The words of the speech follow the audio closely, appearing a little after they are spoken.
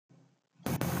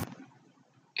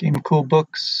Game Cool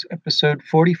Books, Episode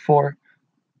 44,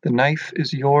 The Knife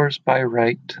is Yours by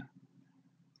Right.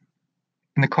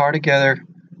 In the car together,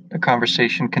 the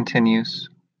conversation continues.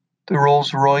 The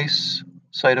Rolls-Royce,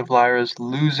 sight of Lyra's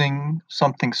losing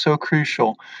something so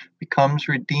crucial, becomes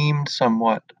redeemed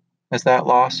somewhat, as that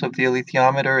loss of the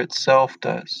alethiometer itself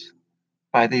does,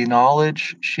 by the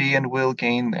knowledge she and Will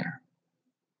gain there,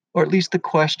 or at least the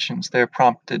questions they're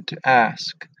prompted to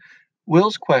ask.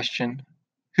 Will's question,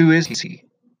 who is he,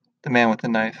 the man with the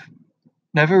knife,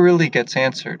 never really gets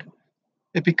answered.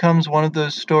 It becomes one of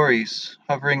those stories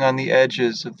hovering on the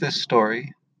edges of this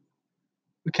story.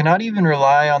 We cannot even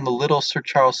rely on the little Sir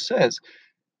Charles says,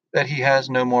 that he has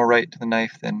no more right to the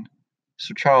knife than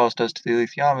Sir Charles does to the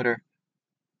alethiometer.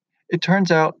 It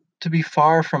turns out to be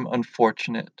far from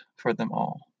unfortunate for them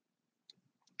all.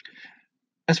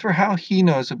 As for how he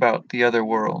knows about the other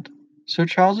world, Sir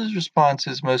Charles's response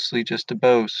is mostly just a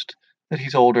boast that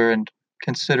he's older and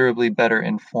considerably better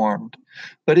informed.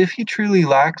 But if he truly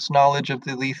lacks knowledge of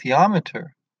the alethiometer,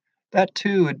 that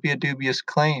too would be a dubious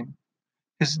claim.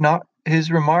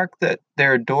 His remark that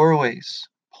there are doorways,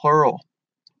 plural,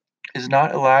 is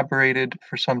not elaborated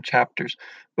for some chapters,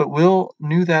 but Will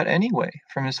knew that anyway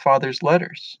from his father's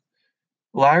letters.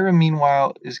 Lyra,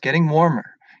 meanwhile, is getting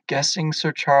warmer, guessing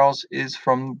Sir Charles is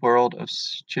from the world of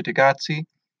Cittàgazze,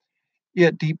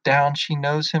 yet deep down she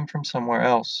knows him from somewhere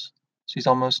else. She's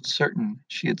almost certain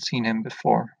she had seen him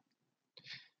before.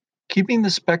 Keeping the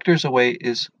specters away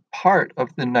is part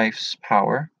of the knife's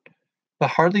power, but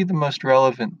hardly the most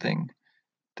relevant thing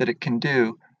that it can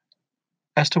do.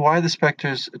 As to why the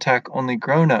specters attack only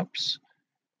grown-ups,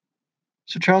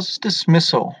 Sir Charles's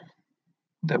dismissal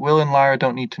that Will and Lyra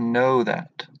don't need to know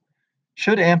that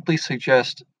should amply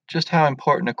suggest just how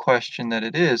important a question that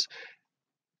it is,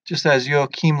 just as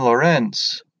Joachim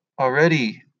Lorenz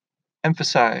already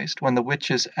emphasized when the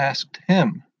witches asked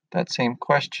him that same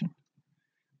question.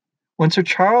 When Sir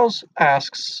Charles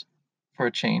asks for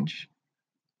a change,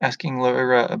 asking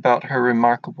Lyra about her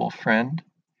remarkable friend,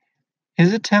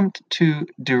 his attempt to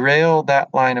derail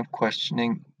that line of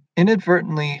questioning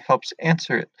inadvertently helps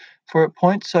answer it, for it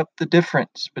points up the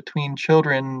difference between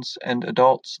children's and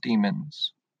adults'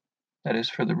 demons. That is,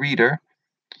 for the reader.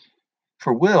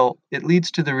 For Will, it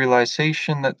leads to the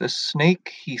realization that the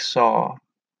snake he saw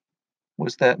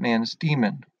was that man's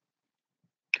demon.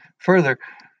 Further,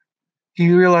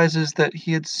 he realizes that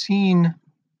he had seen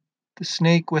the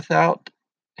snake without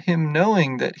him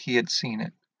knowing that he had seen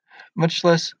it, much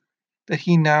less that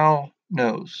he now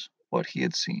knows what he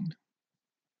had seen.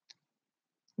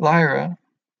 Lyra,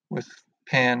 with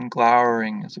Pan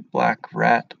glowering as a black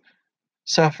rat,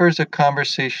 suffers a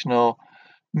conversational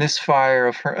misfire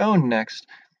of her own next,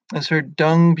 as her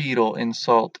dung beetle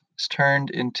insult is turned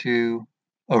into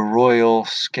a royal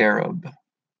scarab.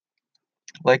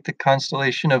 Like the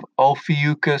constellation of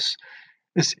Ophiuchus,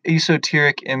 this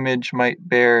esoteric image might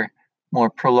bear more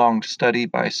prolonged study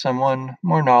by someone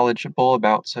more knowledgeable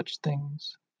about such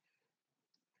things.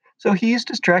 So he's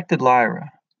distracted Lyra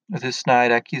with his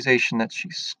snide accusation that she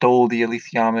stole the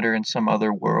alethiometer in some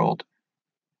other world.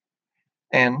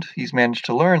 And he's managed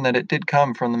to learn that it did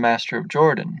come from the Master of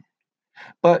Jordan.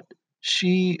 But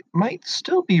she might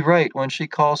still be right when she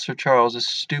calls Sir Charles a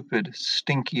stupid,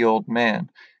 stinky old man.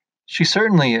 She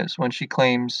certainly is when she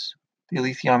claims the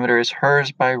alethiometer is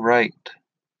hers by right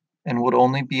and would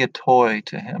only be a toy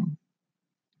to him.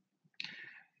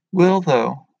 Will,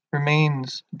 though,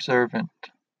 remains observant,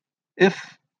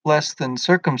 if less than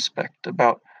circumspect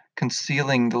about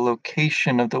concealing the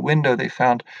location of the window they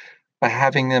found by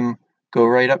having them go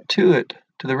right up to it,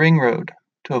 to the ring road,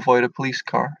 to avoid a police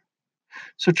car.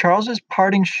 So Charles's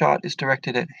parting shot is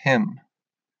directed at him,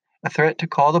 a threat to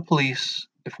call the police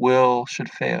if Will should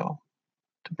fail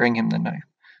to bring him the knife,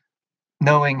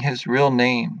 knowing his real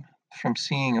name from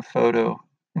seeing a photo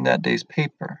in that day's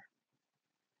paper.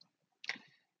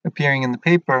 Appearing in the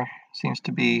paper seems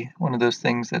to be one of those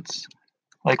things that's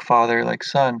like father, like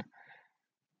son.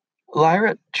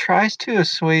 Lyra tries to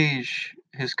assuage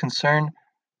his concern,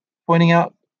 pointing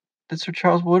out that Sir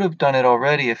Charles would have done it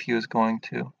already if he was going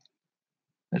to.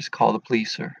 That is, call the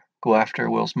police or go after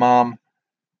Will's mom.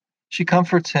 She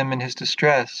comforts him in his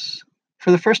distress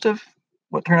for the first of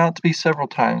what turn out to be several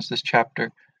times this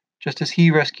chapter, just as he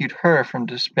rescued her from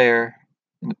despair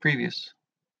in the previous.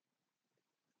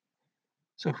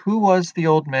 So who was the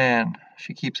old man?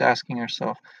 She keeps asking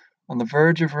herself, on the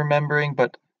verge of remembering,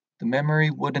 but the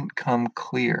memory wouldn't come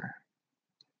clear.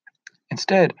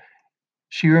 Instead,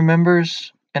 she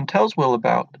remembers and tells Will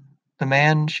about the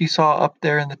man she saw up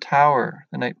there in the tower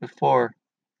the night before,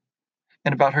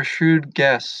 and about her shrewd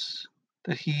guess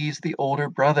that he's the older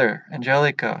brother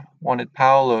Angelica wanted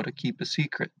Paolo to keep a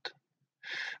secret.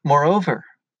 Moreover,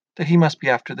 that he must be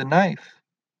after the knife,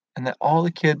 and that all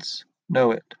the kids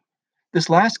know it. This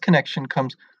last connection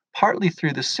comes partly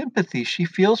through the sympathy she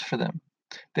feels for them,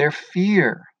 their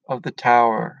fear of the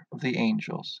Tower of the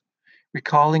Angels,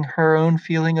 recalling her own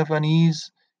feeling of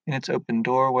unease in its open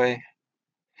doorway.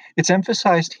 It's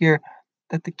emphasized here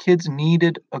that the kids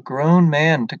needed a grown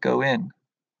man to go in,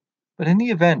 but in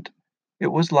the event,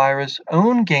 it was Lyra's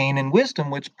own gain and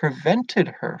wisdom which prevented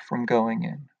her from going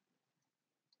in.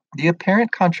 The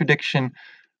apparent contradiction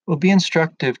will be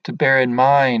instructive to bear in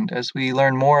mind as we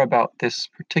learn more about this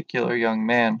particular young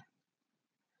man.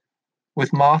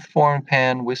 With moth-formed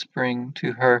Pan whispering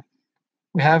to her,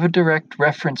 we have a direct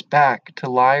reference back to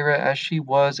Lyra as she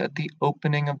was at the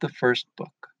opening of the first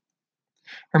book.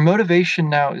 Her motivation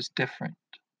now is different.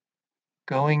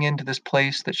 Going into this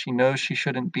place that she knows she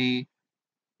shouldn't be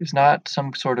is not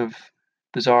some sort of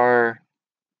bizarre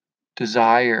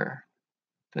desire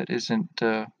that isn't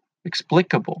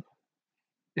explicable.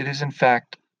 It is, in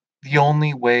fact, the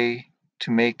only way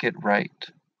to make it right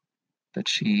that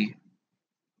she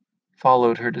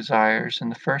followed her desires in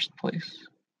the first place.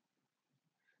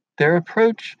 Their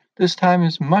approach this time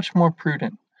is much more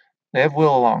prudent. They have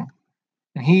Will along,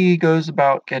 and he goes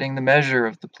about getting the measure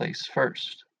of the place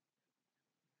first.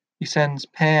 He sends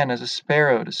Pan as a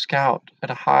sparrow to scout at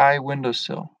a high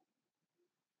windowsill.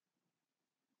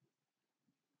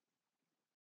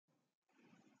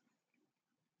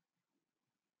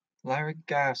 Lyra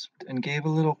gasped and gave a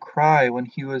little cry when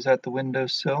he was at the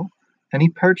window-sill, and he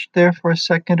perched there for a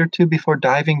second or two before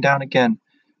diving down again.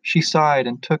 She sighed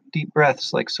and took deep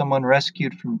breaths like someone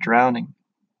rescued from drowning.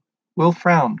 Will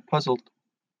frowned, puzzled.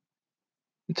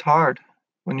 It's hard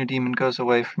when your demon goes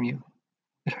away from you.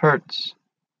 It hurts.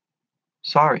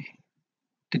 Sorry.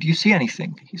 Did you see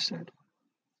anything? He said.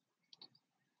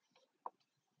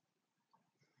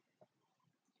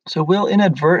 So Will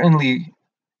inadvertently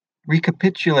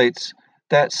recapitulates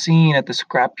that scene at the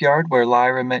scrapyard where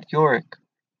Lyra met Yorick.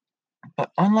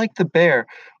 But unlike the bear,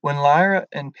 when Lyra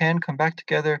and Pan come back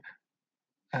together,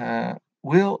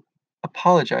 Will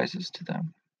apologizes to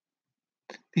them.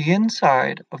 The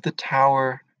inside of the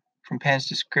tower, from Pan's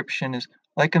description, is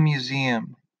like a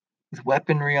museum, with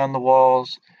weaponry on the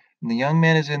walls, and the young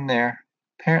man is in there,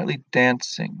 apparently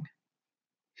dancing.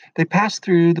 They pass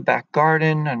through the back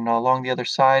garden and along the other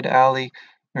side alley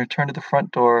and return to the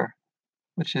front door,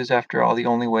 which is, after all, the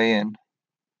only way in.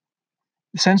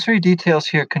 The sensory details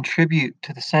here contribute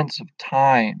to the sense of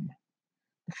time.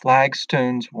 The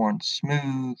flagstones worn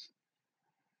smooth,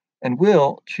 and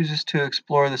Will chooses to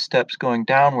explore the steps going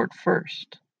downward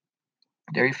first.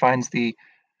 There he finds the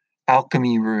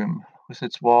alchemy room with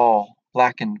its wall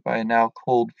blackened by a now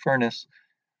cold furnace,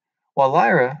 while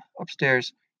Lyra,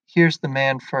 upstairs, hears the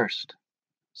man first.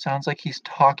 Sounds like he's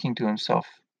talking to himself,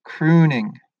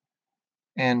 crooning,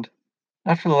 and,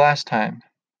 not for the last time,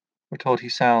 we're told he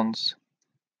sounds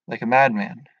like a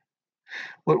madman.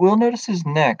 What Will notices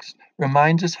next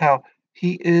reminds us how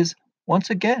he is, once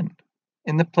again,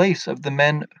 in the place of the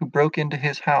men who broke into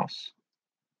his house.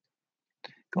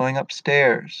 Going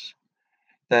upstairs,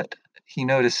 that he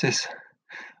notices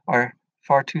are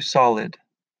far too solid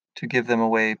to give them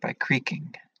away by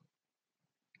creaking.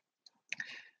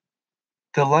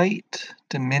 The light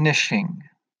diminishing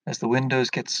as the windows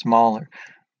get smaller,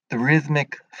 the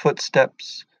rhythmic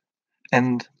footsteps,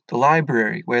 and the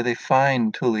library where they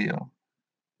find Tullio,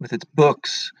 with its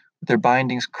books, with their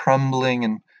bindings crumbling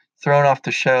and thrown off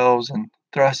the shelves and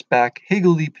thrust back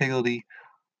higgledy-piggledy.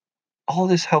 All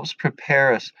this helps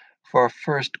prepare us for our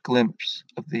first glimpse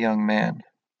of the young man.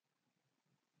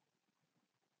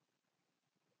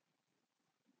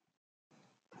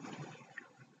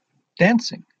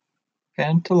 Dancing.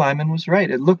 And Lyman was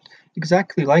right. It looked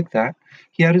exactly like that.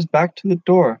 He had his back to the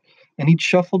door, and he'd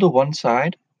shuffle to one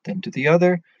side, then to the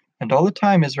other, and all the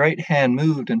time his right hand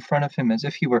moved in front of him as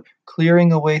if he were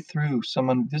clearing a way through some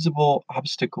invisible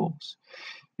obstacles.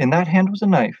 In that hand was a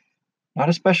knife, not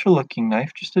a special looking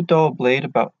knife, just a dull blade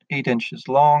about 8 inches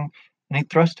long, and he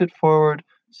thrust it forward,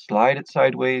 slide it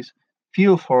sideways,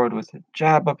 feel forward with it,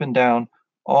 jab up and down,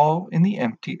 all in the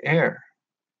empty air.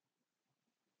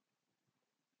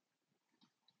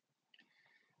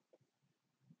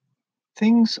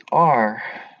 Things are,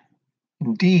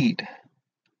 indeed,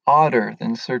 odder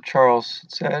than Sir Charles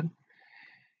said,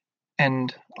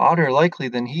 and odder likely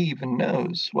than he even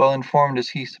knows, well informed as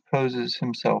he supposes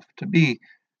himself to be.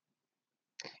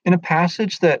 In a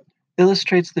passage that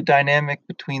illustrates the dynamic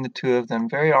between the two of them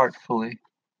very artfully,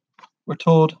 we're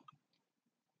told,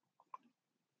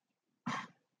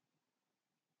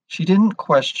 "She didn't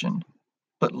question,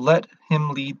 but let him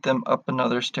lead them up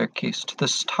another staircase to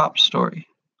this top story.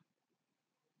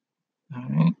 All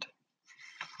right.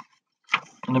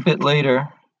 And a bit later,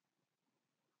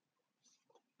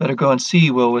 better go and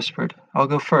see, Will whispered. I'll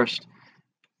go first.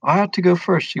 I ought to go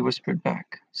first, she whispered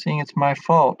back, seeing it's my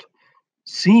fault.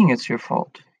 Seeing it's your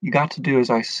fault. You got to do as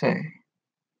I say.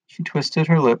 She twisted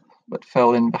her lip, but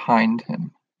fell in behind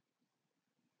him.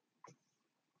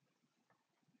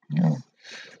 Yeah.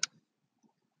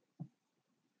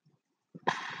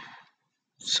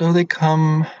 So they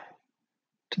come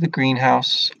to the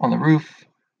greenhouse on the roof,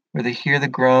 where they hear the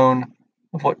groan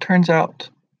of what turns out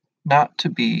not to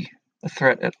be a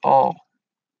threat at all.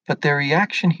 But their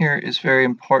reaction here is very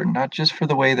important, not just for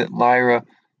the way that Lyra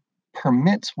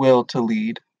permits Will to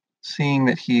lead, seeing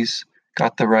that he's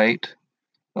got the right,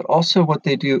 but also what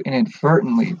they do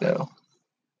inadvertently, though.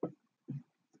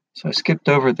 So I skipped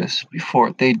over this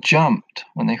before. They jumped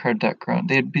when they heard that groan.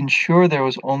 They had been sure there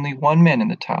was only one man in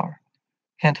the tower.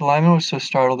 Pantalaimon was so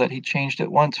startled that he changed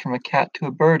at once from a cat to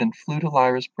a bird and flew to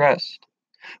Lyra's breast.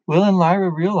 Will and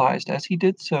Lyra realized as he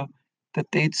did so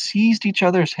that they'd seized each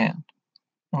other's hand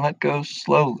and let go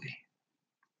slowly.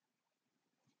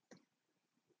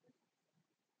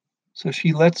 So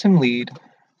she lets him lead,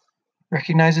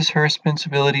 recognizes her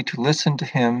responsibility to listen to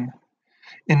him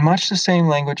in much the same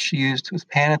language she used with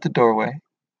Pan at the doorway,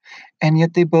 and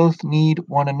yet they both need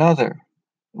one another,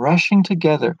 rushing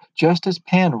together just as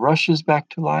Pan rushes back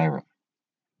to Lyra.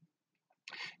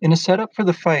 In a setup for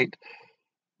the fight,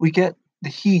 we get the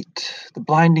heat, the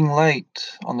blinding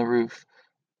light on the roof,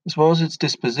 as well as its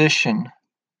disposition,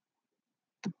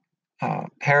 the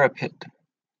parapet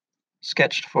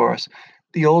sketched for us.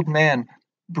 The old man,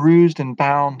 bruised and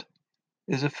bound,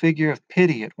 is a figure of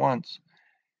pity at once,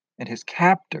 and his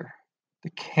captor,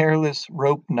 the careless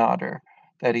rope knodder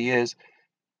that he is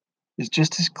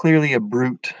just as clearly a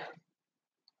brute.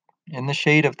 In the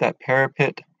shade of that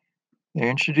parapet, they're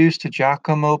introduced to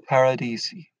Giacomo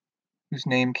Paradisi, whose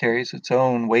name carries its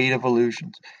own weight of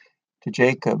allusions to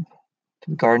Jacob,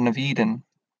 to the Garden of Eden.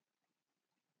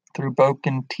 Through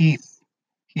broken teeth,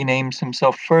 he names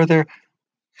himself further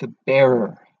the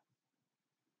bearer.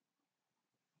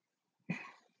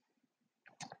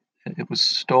 It was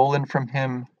stolen from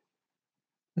him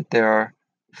that there are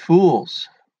fools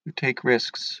who take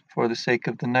risks for the sake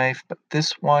of the knife, but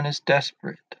this one is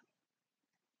desperate.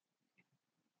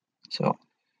 So,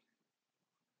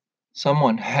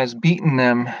 someone has beaten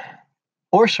them,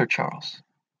 or Sir Charles,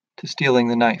 to stealing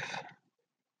the knife.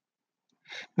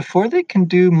 Before they can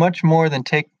do much more than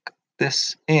take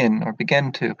this in, or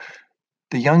begin to,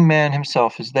 the young man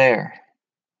himself is there.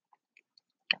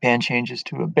 Pan changes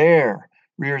to a bear,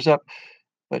 rears up,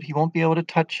 but he won't be able to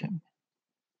touch him.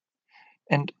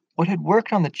 And what had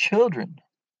worked on the children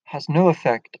has no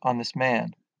effect on this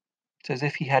man. It's as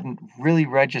if he hadn't really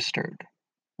registered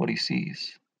what he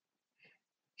sees.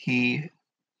 He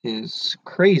is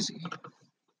crazy.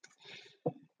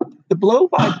 The blow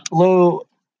by blow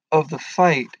of the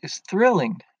fight is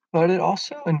thrilling, but it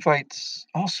also invites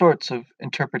all sorts of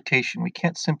interpretation. We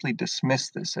can't simply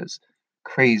dismiss this as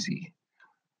crazy.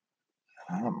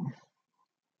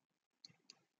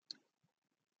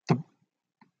 The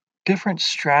different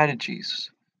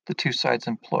strategies the two sides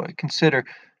employ. Consider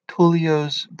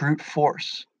Tullio's brute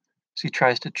force as he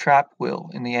tries to trap Will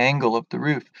in the angle of the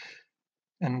roof,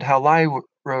 and how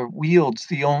Lyra wields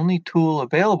the only tool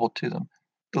available to them,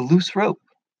 the loose rope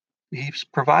he's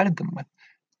provided them with,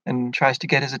 and tries to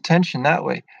get his attention that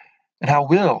way, and how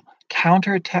Will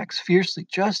counterattacks fiercely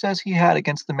just as he had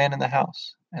against the man in the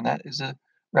house. And that is a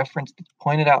reference that's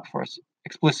pointed out for us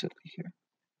explicitly here.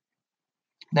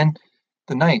 Then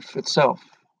the knife itself,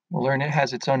 we'll learn it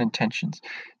has its own intentions,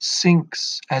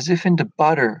 sinks as if into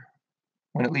butter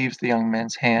when it leaves the young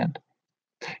man's hand,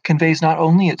 conveys not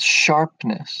only its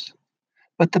sharpness,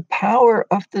 but the power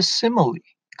of the simile,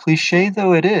 cliche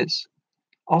though it is,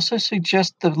 also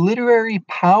suggests the literary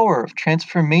power of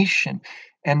transformation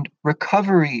and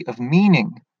recovery of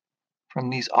meaning from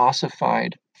these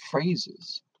ossified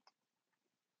phrases.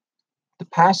 The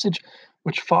passage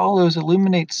which follows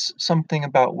illuminates something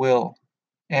about Will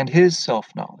and his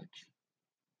self-knowledge.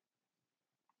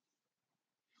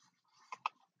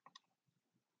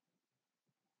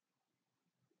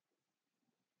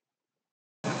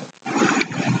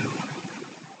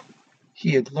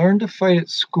 He had learned to fight at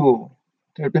school.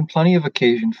 There had been plenty of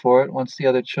occasion for it once the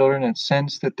other children had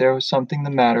sensed that there was something the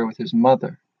matter with his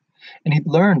mother. And he'd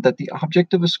learned that the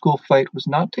object of a school fight was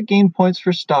not to gain points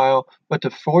for style, but to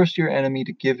force your enemy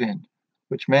to give in,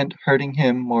 which meant hurting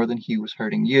him more than he was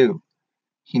hurting you.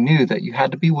 He knew that you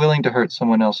had to be willing to hurt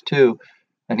someone else too,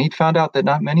 and he'd found out that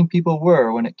not many people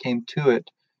were when it came to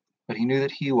it, but he knew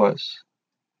that he was.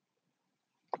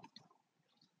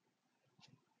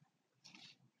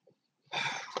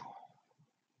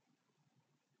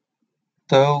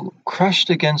 Though crushed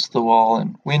against the wall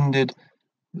and winded,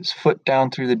 with his foot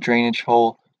down through the drainage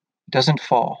hole, he doesn't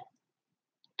fall,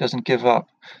 doesn't give up.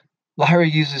 Lyra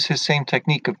uses his same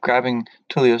technique of grabbing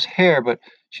Tullio's hair, but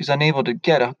she's unable to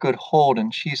get a good hold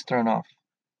and she's thrown off.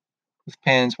 With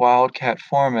Pan's wildcat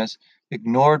form as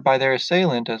ignored by their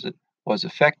assailant as it was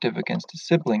effective against his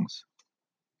siblings.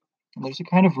 And there's a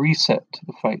kind of reset to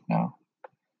the fight now.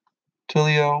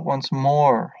 Tullio once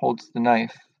more holds the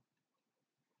knife.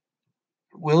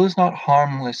 Will is not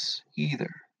harmless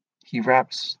either. He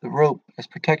wraps the rope as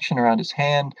protection around his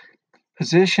hand,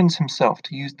 positions himself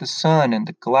to use the sun and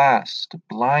the glass to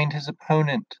blind his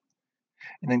opponent,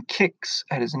 and then kicks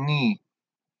at his knee,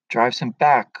 drives him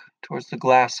back towards the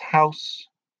glass house,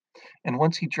 and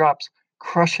once he drops,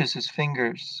 crushes his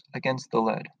fingers against the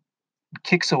lead and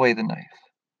kicks away the knife,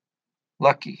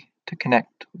 lucky to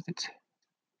connect with its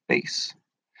base.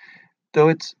 Though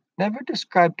it's never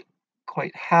described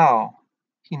quite how,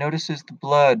 he notices the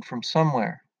blood from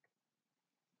somewhere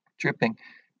dripping.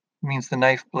 It means the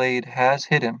knife blade has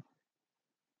hit him.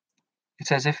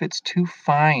 It's as if it's too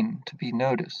fine to be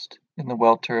noticed in the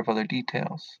welter of other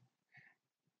details.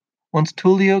 Once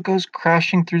Tullio goes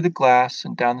crashing through the glass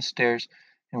and down the stairs,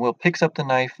 and Will picks up the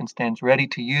knife and stands ready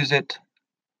to use it,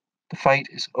 the fight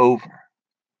is over.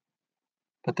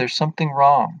 But there's something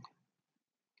wrong.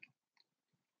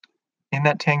 In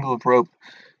that tangle of rope,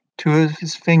 two of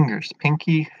his fingers,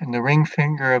 pinky and the ring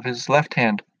finger of his left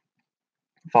hand,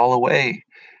 fall away.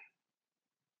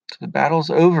 So the battle's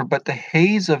over, but the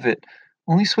haze of it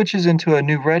only switches into a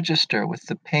new register with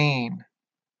the pain.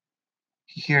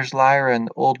 He hears Lyra and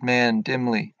the old man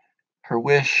dimly, her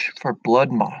wish for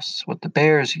blood moss, what the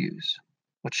bears use,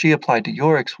 what she applied to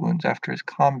Yorick's wounds after his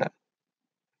combat.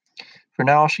 For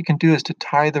now all she can do is to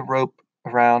tie the rope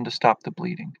around to stop the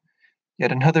bleeding.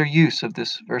 Yet another use of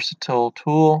this versatile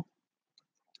tool,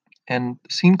 and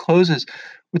the scene closes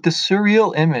with the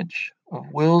surreal image of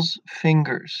Will's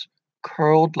fingers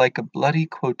curled like a bloody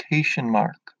quotation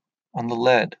mark on the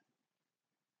lead.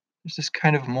 There's this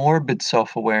kind of morbid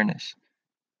self-awareness,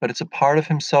 but it's a part of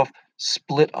himself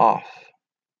split off.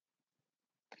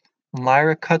 When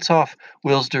Lyra cuts off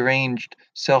Will's deranged,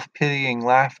 self-pitying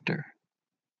laughter,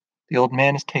 the old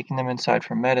man is taking them inside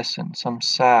for medicine, some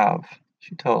salve,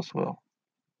 she tells Will.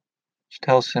 She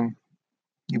tells him,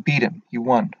 "You beat him, you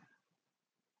won."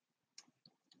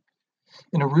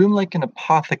 In a room like an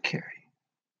apothecary,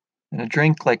 and a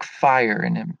drink like fire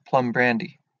in him, plum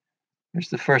brandy, there's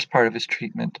the first part of his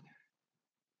treatment.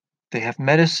 They have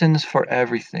medicines for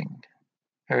everything,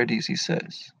 Paradisi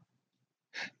says.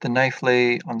 The knife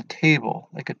lay on the table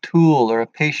like a tool or a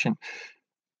patient,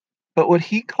 but what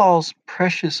he calls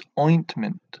precious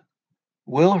ointment,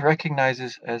 Will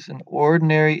recognizes as an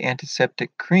ordinary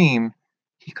antiseptic cream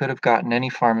he could have gotten any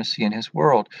pharmacy in his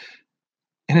world.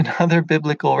 In another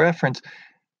biblical reference,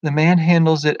 the man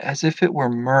handles it as if it were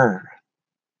myrrh.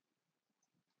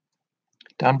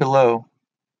 Down below,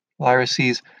 Lyra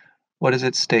sees what is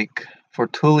at stake for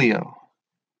Tullio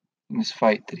in this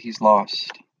fight that he's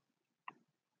lost.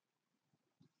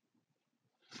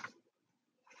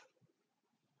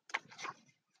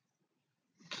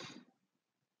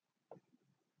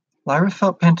 Lyra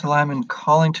felt Pantalaimon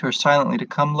calling to her silently to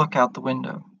come look out the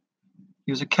window.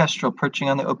 He was a kestrel perching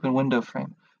on the open window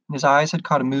frame, and his eyes had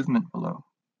caught a movement below.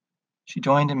 She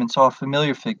joined him and saw a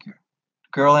familiar figure. The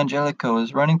girl Angelica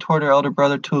was running toward her elder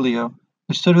brother Tullio,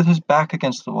 who stood with his back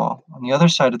against the wall, on the other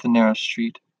side of the narrow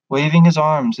street, waving his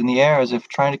arms in the air as if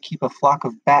trying to keep a flock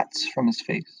of bats from his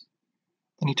face.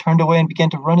 Then he turned away and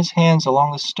began to run his hands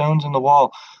along the stones in the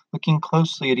wall, looking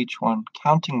closely at each one,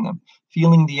 counting them,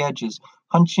 feeling the edges,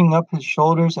 hunching up his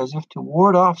shoulders as if to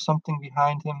ward off something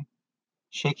behind him,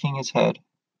 shaking his head.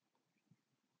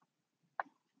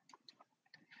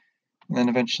 And then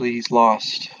eventually he's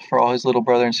lost. For all his little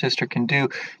brother and sister can do,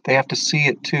 they have to see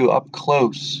it too, up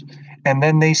close. And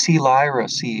then they see Lyra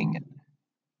seeing it.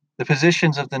 The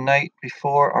positions of the night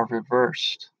before are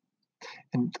reversed.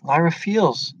 And Lyra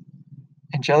feels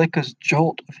Angelica's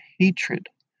jolt of hatred.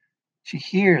 She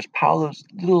hears Paolo's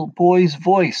little boy's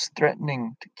voice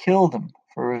threatening to kill them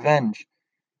for revenge.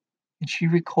 And she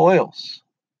recoils,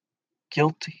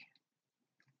 guilty.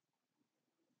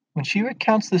 When she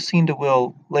recounts the scene to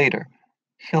Will later,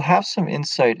 he'll have some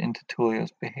insight into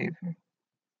Tullio's behavior.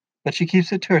 But she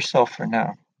keeps it to herself for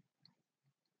now.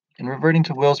 And reverting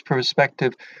to Will's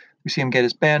perspective, we see him get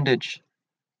his bandage.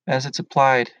 As it's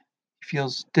applied, he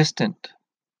feels distant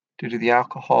due to the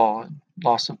alcohol and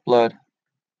loss of blood.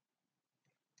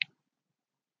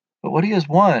 But what he has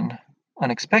won,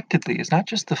 unexpectedly, is not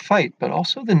just the fight, but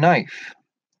also the knife.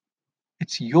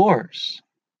 It's yours,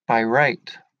 by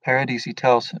right, Paradisi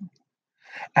tells him.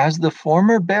 As the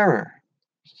former bearer,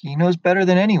 he knows better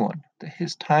than anyone that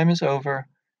his time is over,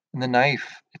 and the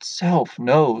knife itself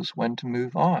knows when to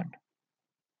move on.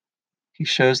 He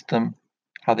shows them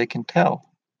how they can tell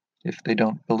if they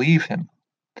don't believe him.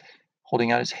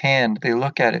 Holding out his hand, they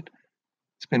look at it.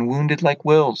 It's been wounded like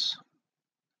Will's.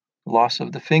 The loss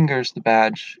of the fingers, the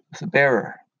badge of the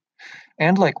bearer.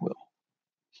 And like Will,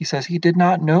 he says he did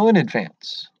not know in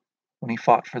advance when he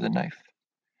fought for the knife.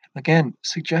 Again,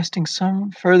 suggesting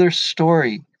some further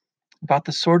story about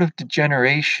the sort of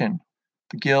degeneration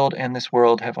the guild and this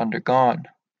world have undergone.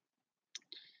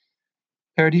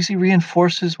 Paradisi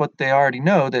reinforces what they already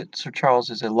know, that Sir Charles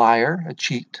is a liar, a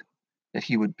cheat, that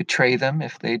he would betray them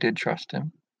if they did trust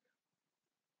him.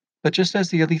 But just as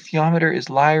the alethiometer is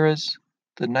Lyra's,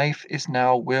 the knife is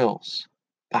now Will's,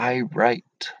 by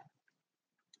right.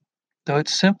 Though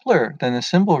it's simpler than the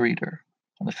symbol reader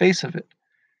on the face of it,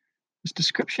 this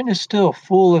description is still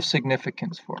full of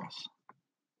significance for us.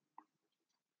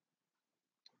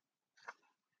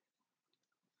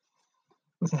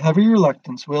 With a heavy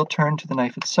reluctance, Will turned to the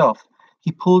knife itself.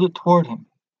 He pulled it toward him.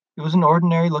 It was an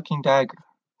ordinary-looking dagger,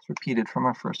 as repeated from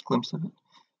our first glimpse of it,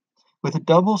 with a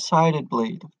double-sided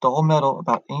blade of dull metal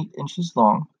about 8 inches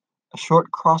long, a short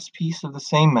cross-piece of the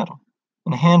same metal,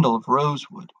 and a handle of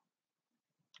rosewood.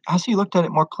 As he looked at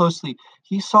it more closely,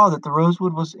 he saw that the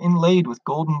rosewood was inlaid with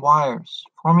golden wires,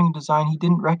 forming a design he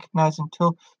didn't recognize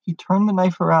until he turned the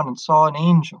knife around and saw an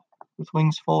angel with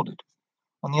wings folded.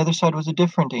 On the other side was a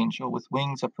different angel with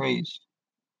wings upraised.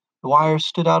 The wires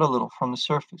stood out a little from the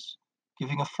surface,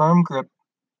 giving a firm grip,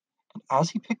 and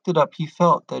as he picked it up he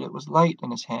felt that it was light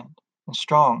in his hand, and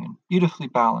strong and beautifully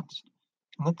balanced,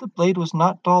 and that the blade was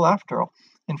not dull after all.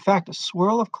 In fact, a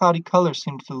swirl of cloudy color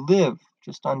seemed to live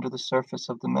just under the surface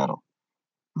of the metal.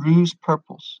 Rose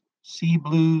purples, sea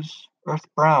blues, earth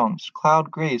browns, cloud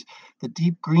grays, the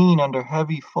deep green under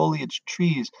heavy foliaged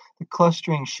trees, the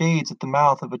clustering shades at the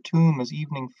mouth of a tomb as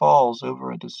evening falls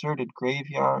over a deserted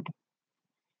graveyard.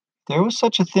 There was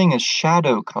such a thing as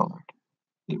shadow-colored.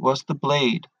 It was the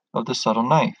blade of the subtle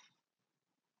knife.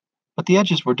 But the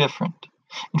edges were different.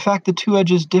 In fact, the two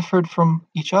edges differed from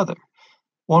each other.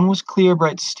 One was clear,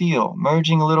 bright steel,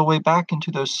 merging a little way back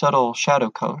into those subtle shadow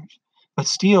colors, but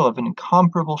steel of an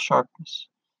incomparable sharpness.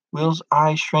 Will's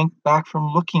eye shrank back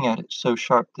from looking at it, so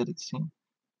sharp did it seem.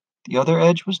 The other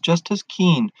edge was just as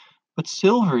keen, but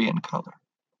silvery in color,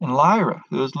 and Lyra,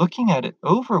 who was looking at it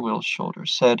over Will's shoulder,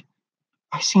 said,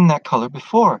 "I seen that color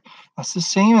before. That's the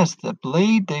same as the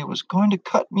blade they was going to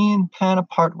cut me and Pan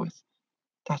apart with.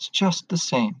 That's just the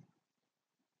same."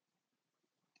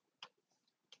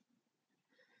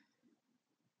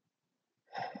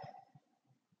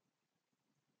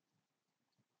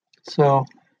 So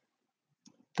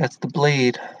that's the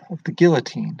blade of the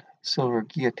guillotine, silver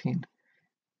guillotine.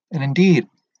 And indeed,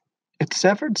 it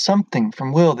severed something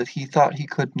from Will that he thought he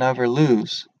could never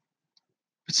lose.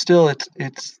 But still,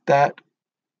 it's that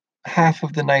half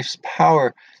of the knife's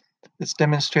power that's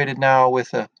demonstrated now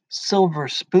with a silver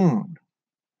spoon.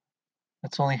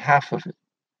 That's only half of it.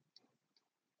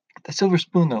 The silver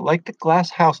spoon, though, like the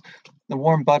glass house, the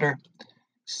warm butter,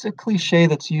 it's a cliche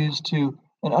that's used to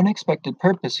an unexpected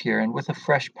purpose here and with a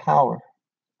fresh power.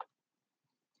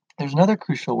 There's another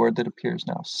crucial word that appears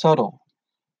now, subtle,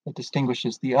 that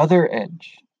distinguishes the other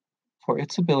edge for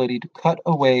its ability to cut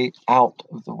a way out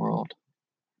of the world.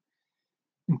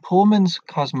 In Pullman's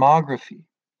cosmography,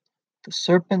 the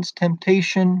serpent's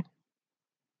temptation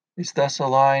is thus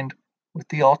aligned with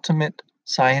the ultimate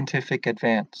scientific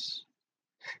advance.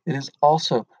 It is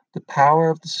also the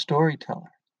power of the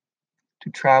storyteller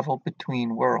to travel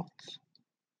between worlds.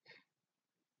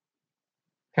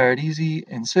 Paradisi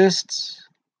insists,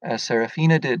 as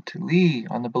Serafina did to Lee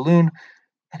on the balloon,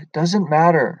 that it doesn't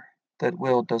matter that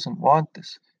Will doesn't want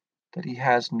this, that he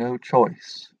has no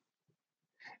choice.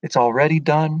 It's already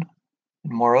done,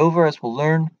 and moreover, as we'll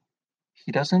learn,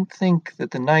 he doesn't think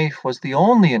that the knife was the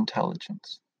only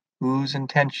intelligence whose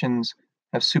intentions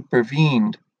have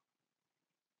supervened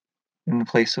in the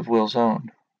place of Will's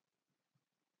own.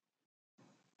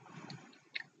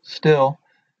 Still,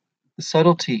 the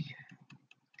subtlety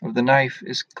of the knife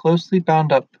is closely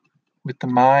bound up with the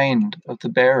mind of the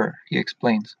bearer, he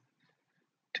explains.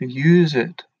 To use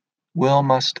it, Will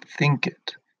must think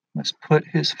it, must put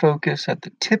his focus at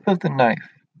the tip of the knife,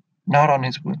 not on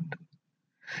his wound.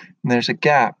 And there's a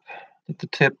gap that the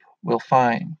tip will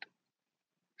find.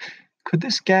 Could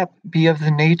this gap be of the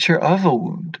nature of a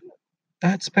wound,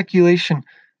 That speculation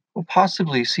will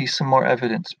possibly see some more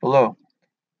evidence below.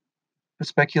 But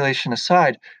speculation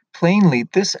aside, plainly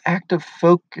this act of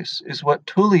focus is what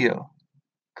Tullio,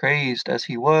 crazed as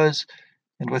he was,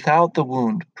 and without the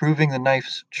wound, proving the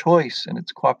knife's choice and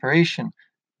its cooperation,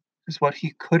 is what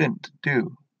he couldn't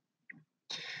do.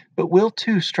 But Will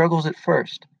too struggles at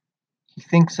first. He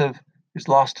thinks of his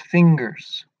lost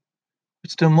fingers,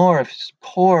 but still more of his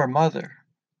poor mother,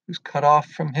 who's cut off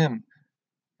from him,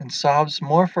 and sobs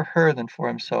more for her than for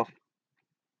himself.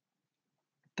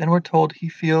 Then we're told he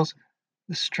feels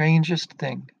the strangest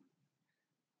thing.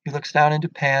 He looks down into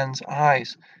Pan's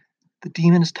eyes. The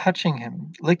demon is touching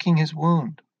him, licking his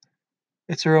wound.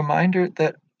 It's a reminder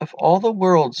that of all the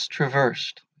worlds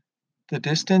traversed, the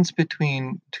distance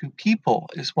between two people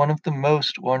is one of the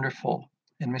most wonderful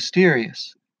and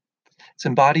mysterious. It's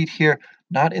embodied here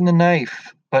not in the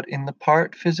knife, but in the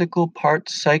part physical, part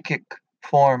psychic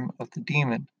form of the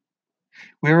demon.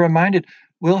 We are reminded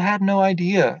Will had no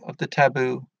idea of the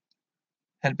taboo,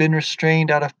 had been restrained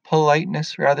out of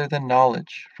politeness rather than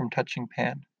knowledge from touching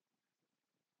Pan,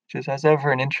 which is, as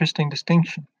ever, an interesting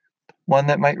distinction, one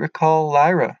that might recall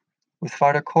Lyra with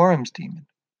Father Coram's demon,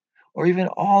 or even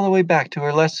all the way back to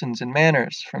her lessons in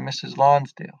manners from Mrs.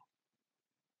 Lonsdale,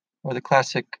 or the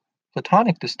classic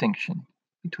Platonic distinction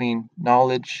between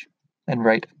knowledge and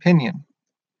right opinion.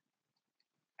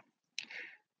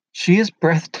 She is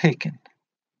breathtaking,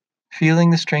 feeling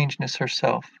the strangeness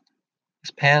herself,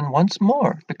 as Pan once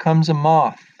more becomes a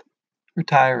moth,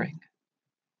 retiring.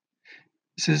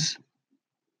 This is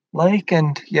like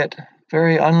and yet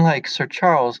very unlike Sir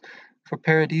Charles, for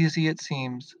Paradise, it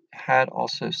seems, had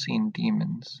also seen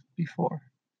demons before.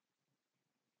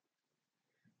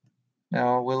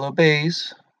 Now Will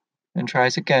obeys and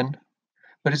tries again,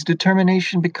 but his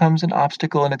determination becomes an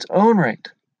obstacle in its own right,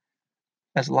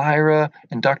 as Lyra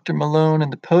and Dr. Malone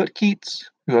and the poet Keats,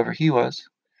 whoever he was,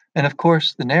 and of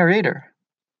course the narrator,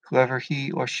 whoever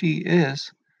he or she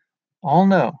is, all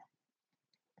know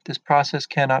this process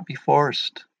cannot be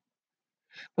forced.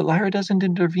 But Lyra doesn't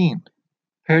intervene.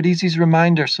 Paradise's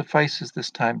reminder suffices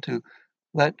this time to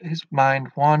let his mind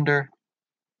wander,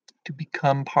 to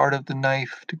become part of the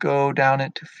knife, to go down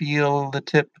it, to feel the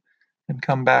tip, and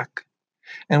come back.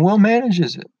 And Will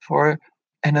manages it, for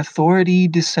an authority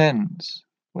descends,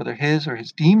 whether his or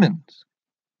his demons.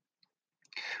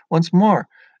 Once more,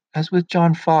 as with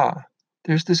John Fa,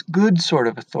 there's this good sort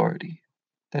of authority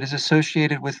that is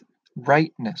associated with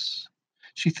rightness.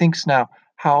 She thinks now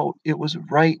how it was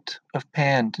right of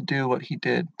Pan to do what he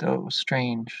did, though it was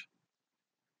strange.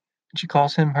 And she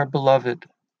calls him her beloved,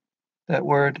 that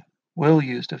word Will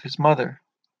used of his mother.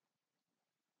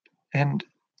 And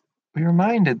we're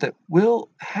reminded that Will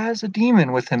has a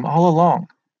demon with him all along,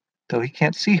 though he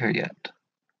can't see her yet.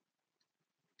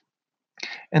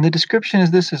 And the description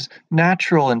is this is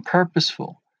natural and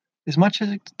purposeful, as much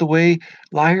as it's the way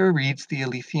Lyra reads the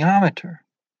alethiometer.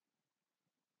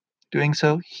 Doing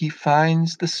so, he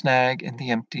finds the snag in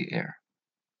the empty air.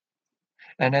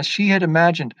 And as she had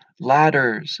imagined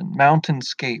ladders and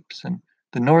mountainscapes and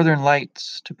the northern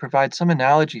lights to provide some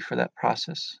analogy for that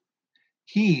process,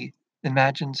 he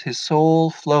imagines his soul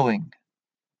flowing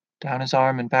down his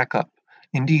arm and back up.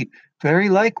 Indeed, very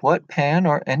like what Pan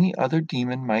or any other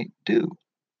demon might do.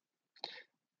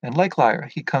 And like Lyra,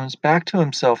 he comes back to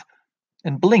himself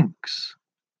and blinks.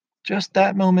 Just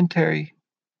that momentary,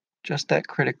 just that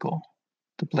critical,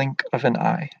 the blink of an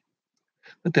eye.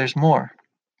 But there's more.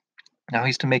 Now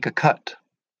he's to make a cut,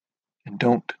 and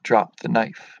don't drop the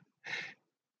knife.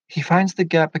 He finds the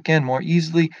gap again more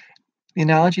easily. The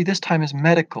analogy this time is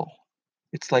medical.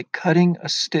 It's like cutting a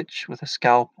stitch with a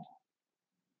scalpel.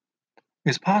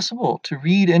 It's possible to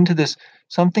read into this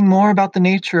something more about the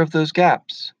nature of those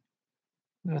gaps.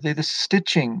 Are they the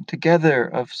stitching together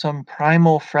of some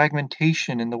primal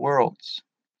fragmentation in the worlds?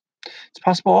 It's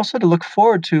possible also to look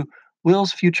forward to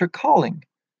Will's future calling,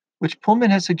 which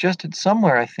Pullman has suggested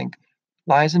somewhere, I think,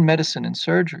 lies in medicine and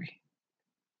surgery.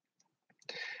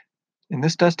 In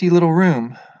this dusty little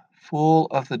room, full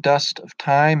of the dust of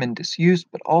time and disuse,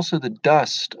 but also the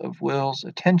dust of Will's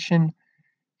attention,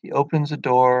 he opens a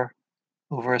door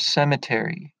over a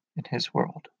cemetery in his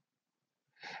world.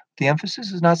 The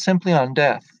emphasis is not simply on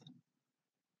death,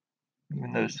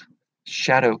 even those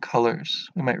shadow colors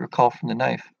we might recall from the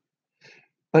knife,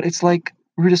 but it's like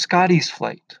Rudiscotti's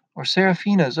flight, or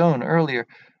Serafina's own earlier.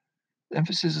 The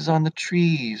emphasis is on the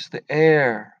trees, the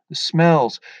air, the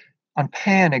smells, on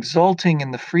Pan exulting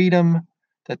in the freedom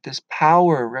that this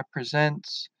power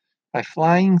represents by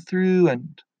flying through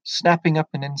and snapping up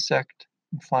an insect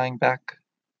and flying back.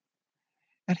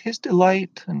 At his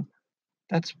delight, and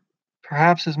that's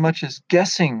perhaps as much as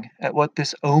guessing at what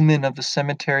this omen of the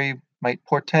cemetery might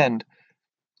portend,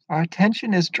 our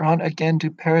attention is drawn again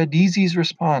to Paradisi's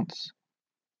response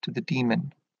to the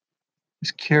demon,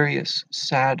 his curious,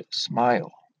 sad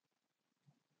smile.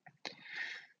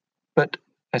 But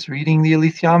as reading the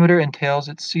alethiometer entails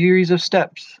its series of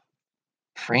steps,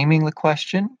 framing the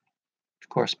question, which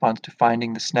corresponds to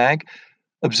finding the snag,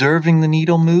 observing the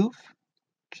needle move,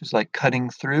 which is like cutting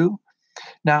through,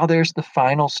 now there's the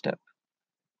final step,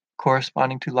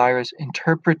 corresponding to Lyra's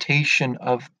interpretation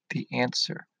of the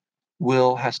answer.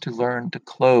 Will has to learn to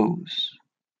close.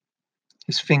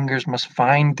 His fingers must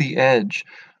find the edge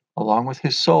along with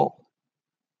his soul.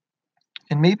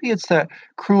 And maybe it's that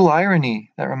cruel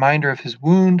irony, that reminder of his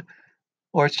wound,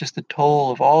 or it's just the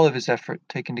toll of all of his effort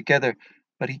taken together,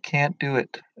 but he can't do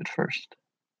it at first.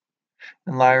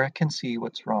 And Lyra can see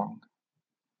what's wrong.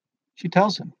 She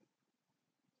tells him.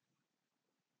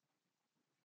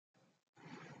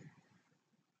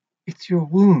 "It's your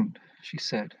wound," she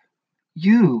said.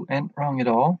 "You ain't wrong at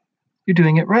all. You're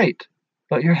doing it right,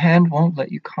 but your hand won't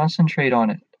let you concentrate on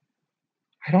it.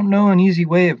 I don't know an easy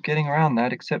way of getting around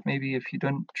that except maybe if you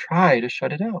don't try to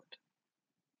shut it out."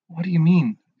 "What do you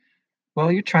mean?"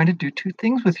 "Well, you're trying to do two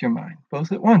things with your mind,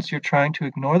 both at once. You're trying to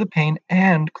ignore the pain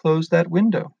and close that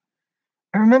window.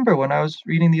 I remember when I was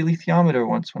reading the alethiometer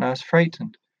once when I was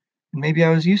frightened, and maybe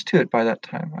I was used to it by that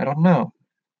time. I don't know.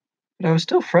 But I was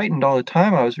still frightened all the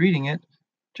time I was reading it.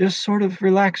 Just sort of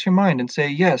relax your mind and say,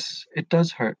 yes, it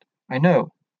does hurt. I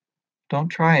know. Don't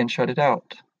try and shut it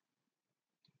out."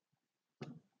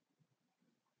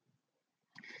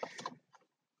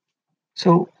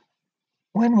 So,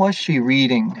 when was she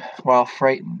reading while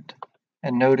frightened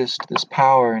and noticed this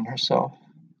power in herself?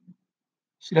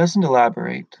 She doesn't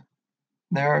elaborate.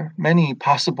 There are many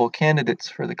possible candidates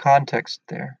for the context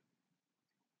there.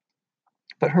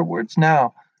 But her words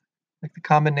now, like the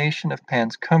combination of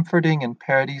Pan's comforting and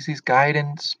Paradisi's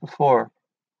guidance before,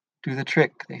 do the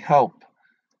trick. They help.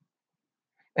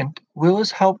 And Will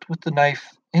is helped with the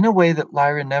knife in a way that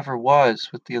Lyra never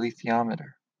was with the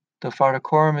alethiometer, though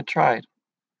Fardacorum had tried.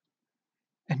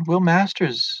 And Will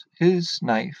masters his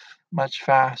knife much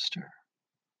faster.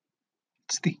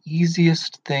 It's the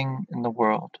easiest thing in the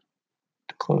world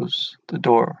to close the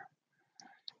door.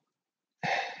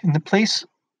 In the place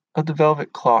of the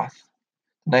velvet cloth,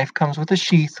 the knife comes with a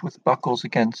sheath with buckles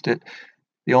against it,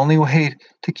 the only way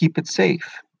to keep it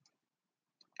safe.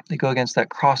 They go against that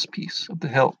crosspiece of the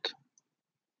hilt.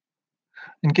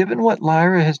 And given what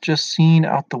Lyra has just seen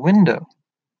out the window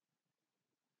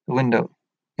in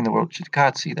the world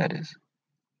Chitaxi, that is,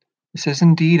 this is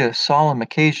indeed a solemn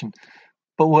occasion,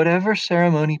 but whatever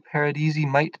ceremony Paradisi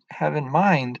might have in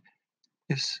mind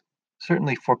is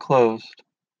certainly foreclosed.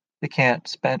 They can't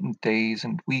spend days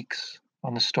and weeks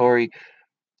on the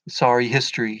sorry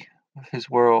history of his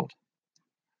world,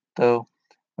 though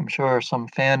I'm sure some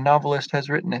fan novelist has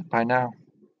written it by now.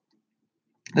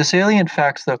 The salient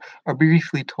facts, though, are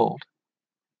briefly told.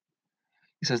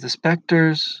 He says the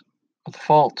specters are the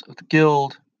fault of the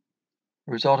guild,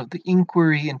 a result of the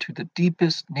inquiry into the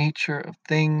deepest nature of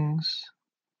things.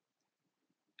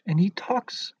 And he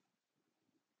talks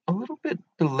a little bit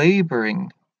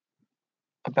belaboring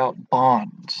about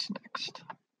bonds next.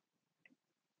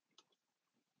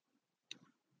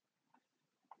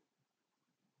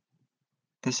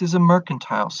 "This is a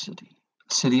mercantile city,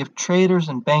 a city of traders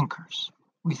and bankers.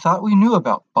 We thought we knew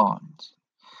about bonds.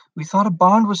 We thought a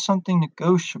bond was something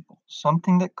negotiable,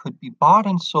 something that could be bought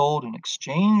and sold and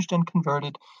exchanged and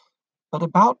converted. But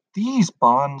about these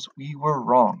bonds we were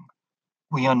wrong.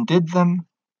 We undid them,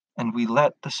 and we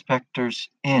let the specters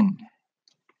in."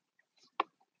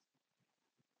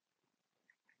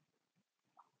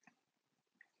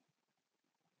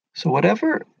 So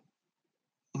whatever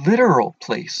literal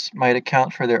place might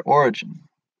account for their origin,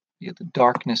 be it the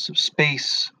darkness of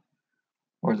space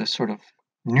or the sort of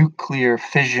nuclear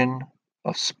fission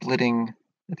of splitting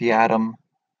the atom,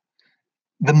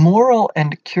 the moral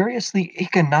and curiously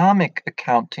economic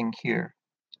accounting here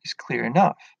is clear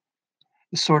enough.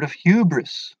 The sort of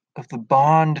hubris of the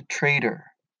bond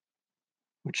trader,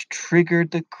 which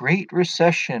triggered the Great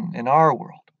Recession in our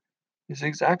world, is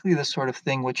exactly the sort of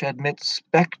thing which admits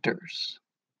specters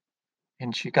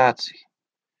in Shigatse.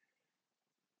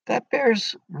 That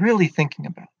bears really thinking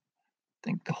about. I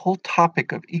think the whole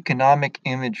topic of economic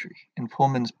imagery in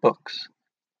Pullman's books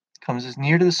comes as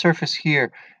near to the surface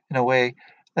here in a way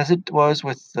as it was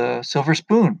with the silver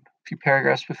spoon a few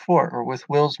paragraphs before, or with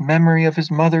Will's memory of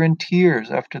his mother in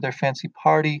tears after their fancy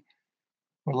party,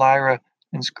 or Lyra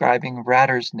inscribing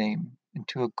Ratter's name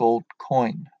into a gold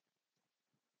coin.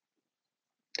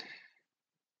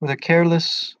 Whether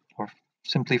careless or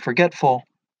simply forgetful,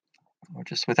 or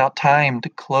just without time to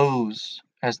close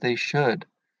as they should.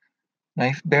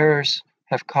 Knife bearers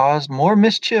have caused more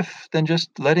mischief than just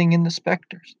letting in the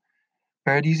specters.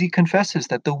 Paradisi confesses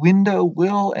that the window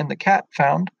Will and the cat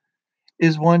found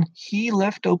is one he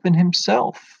left open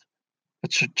himself,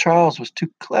 but Charles was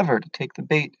too clever to take the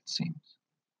bait, it seems.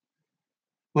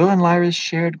 Will and Lyra's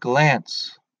shared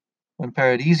glance, when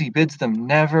Paradisi bids them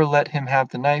never let him have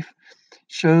the knife,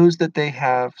 shows that they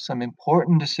have some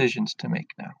important decisions to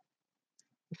make now.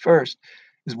 The first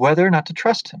is whether or not to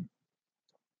trust him.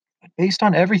 But based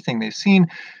on everything they've seen,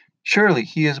 surely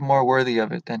he is more worthy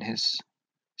of it than his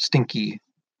stinky,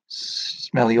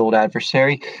 smelly old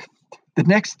adversary. The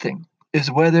next thing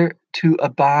is whether to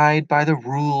abide by the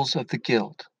rules of the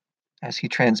guild as he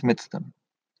transmits them.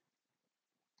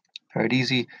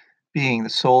 Paradisi being the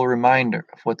sole reminder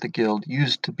of what the guild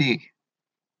used to be.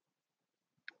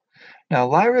 Now,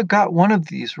 Lyra got one of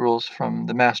these rules from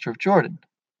the Master of Jordan,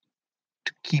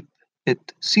 to keep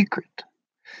it secret.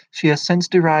 She has since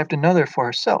derived another for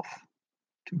herself,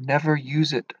 to never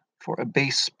use it for a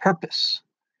base purpose,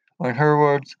 or in her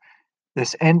words,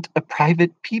 this ain't a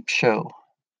private peep show.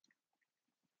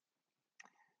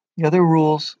 The other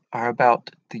rules are about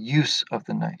the use of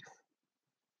the knife,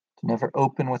 to never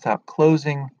open without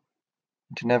closing,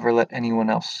 and to never let anyone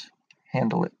else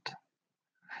handle it.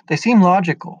 They seem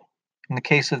logical in the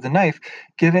case of the knife,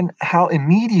 given how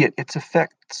immediate its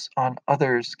effects on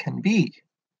others can be.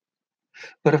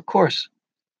 But of course,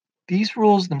 these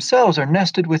rules themselves are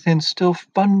nested within still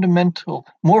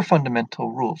more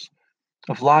fundamental rules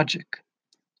of logic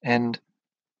and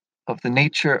of the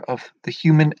nature of the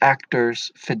human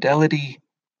actor's fidelity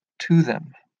to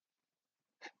them.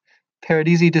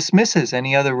 Paradisi dismisses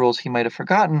any other rules he might have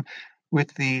forgotten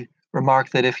with the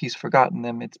remark that if he's forgotten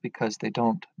them, it's because they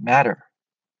don't matter.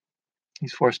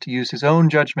 He's forced to use his own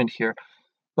judgment here,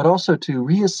 but also to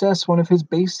reassess one of his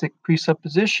basic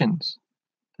presuppositions,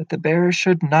 that the bearer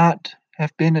should not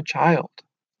have been a child,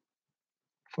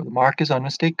 for the mark is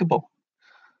unmistakable.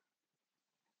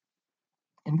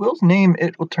 In Will's name,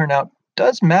 it will turn out,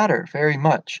 does matter very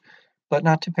much, but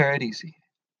not to Paradisi.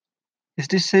 His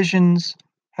decisions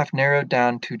have narrowed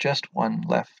down to just one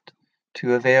left,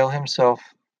 to avail himself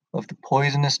of the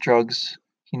poisonous drugs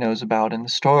he knows about in the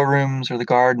storerooms or the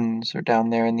gardens or down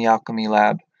there in the alchemy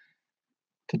lab,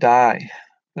 to die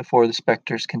before the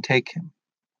specters can take him.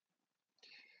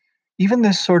 Even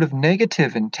this sort of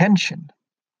negative intention,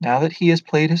 now that he has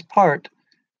played his part,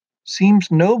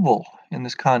 seems noble in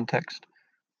this context.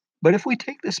 But if we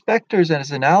take the specters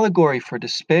as an allegory for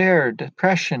despair,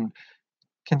 depression,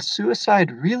 can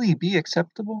suicide really be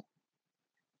acceptable?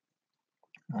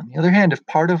 On the other hand, if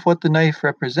part of what the knife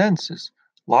represents is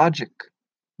logic,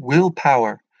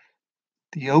 willpower,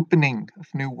 the opening of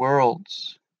new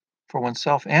worlds for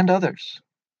oneself and others,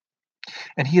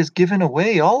 and he has given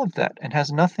away all of that and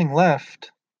has nothing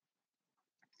left,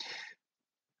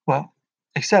 well,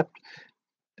 except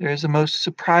there is a most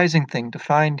surprising thing to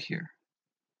find here.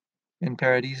 In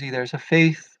Paradisi, there's a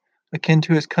faith akin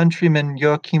to his countryman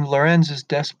Joachim Lorenz's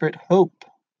desperate hope.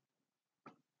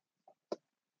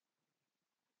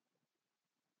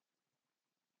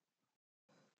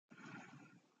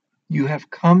 You have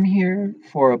come here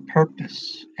for a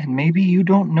purpose, and maybe you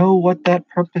don't know what that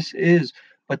purpose is,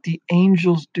 but the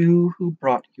angels do who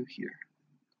brought you here.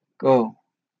 Go.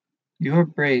 You are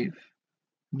brave,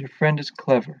 and your friend is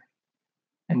clever,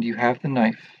 and you have the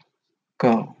knife.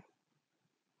 Go.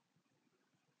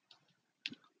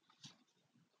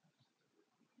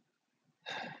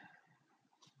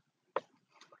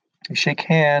 They shake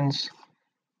hands,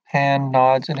 hand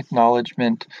nods in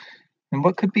acknowledgement, and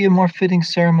what could be a more fitting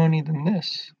ceremony than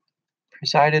this,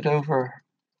 presided over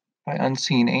by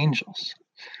unseen angels?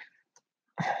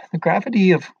 The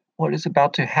gravity of what is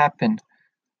about to happen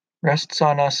rests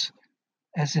on us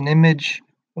as an image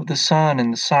of the sun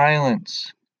and the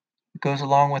silence that goes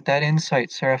along with that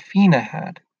insight Seraphina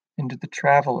had into the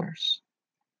travelers.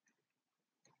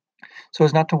 So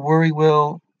as not to worry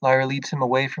Will, Lyra leads him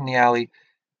away from the alley.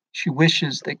 She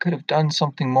wishes they could have done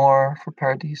something more for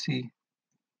Paradisi,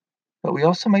 but we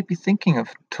also might be thinking of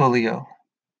Tullio,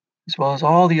 as well as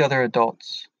all the other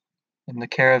adults in the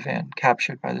caravan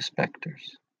captured by the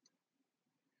specters.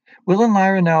 Will and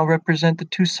Lyra now represent the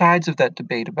two sides of that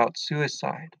debate about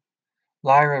suicide.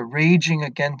 Lyra raging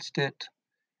against it,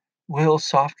 Will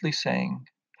softly saying,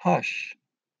 "Hush,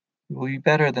 it will be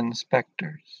better than the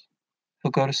specters.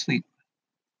 He'll go to sleep."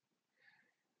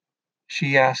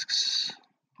 She asks,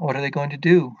 what are they going to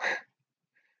do?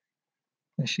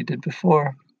 As she did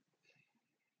before.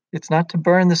 It's not to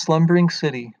burn the slumbering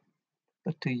city,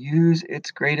 but to use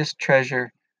its greatest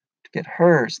treasure to get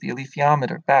hers, the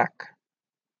alethiometer, back.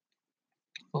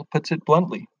 Well, it puts it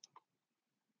bluntly.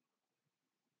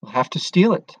 We'll have to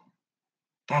steal it.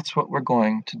 That's what we're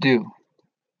going to do.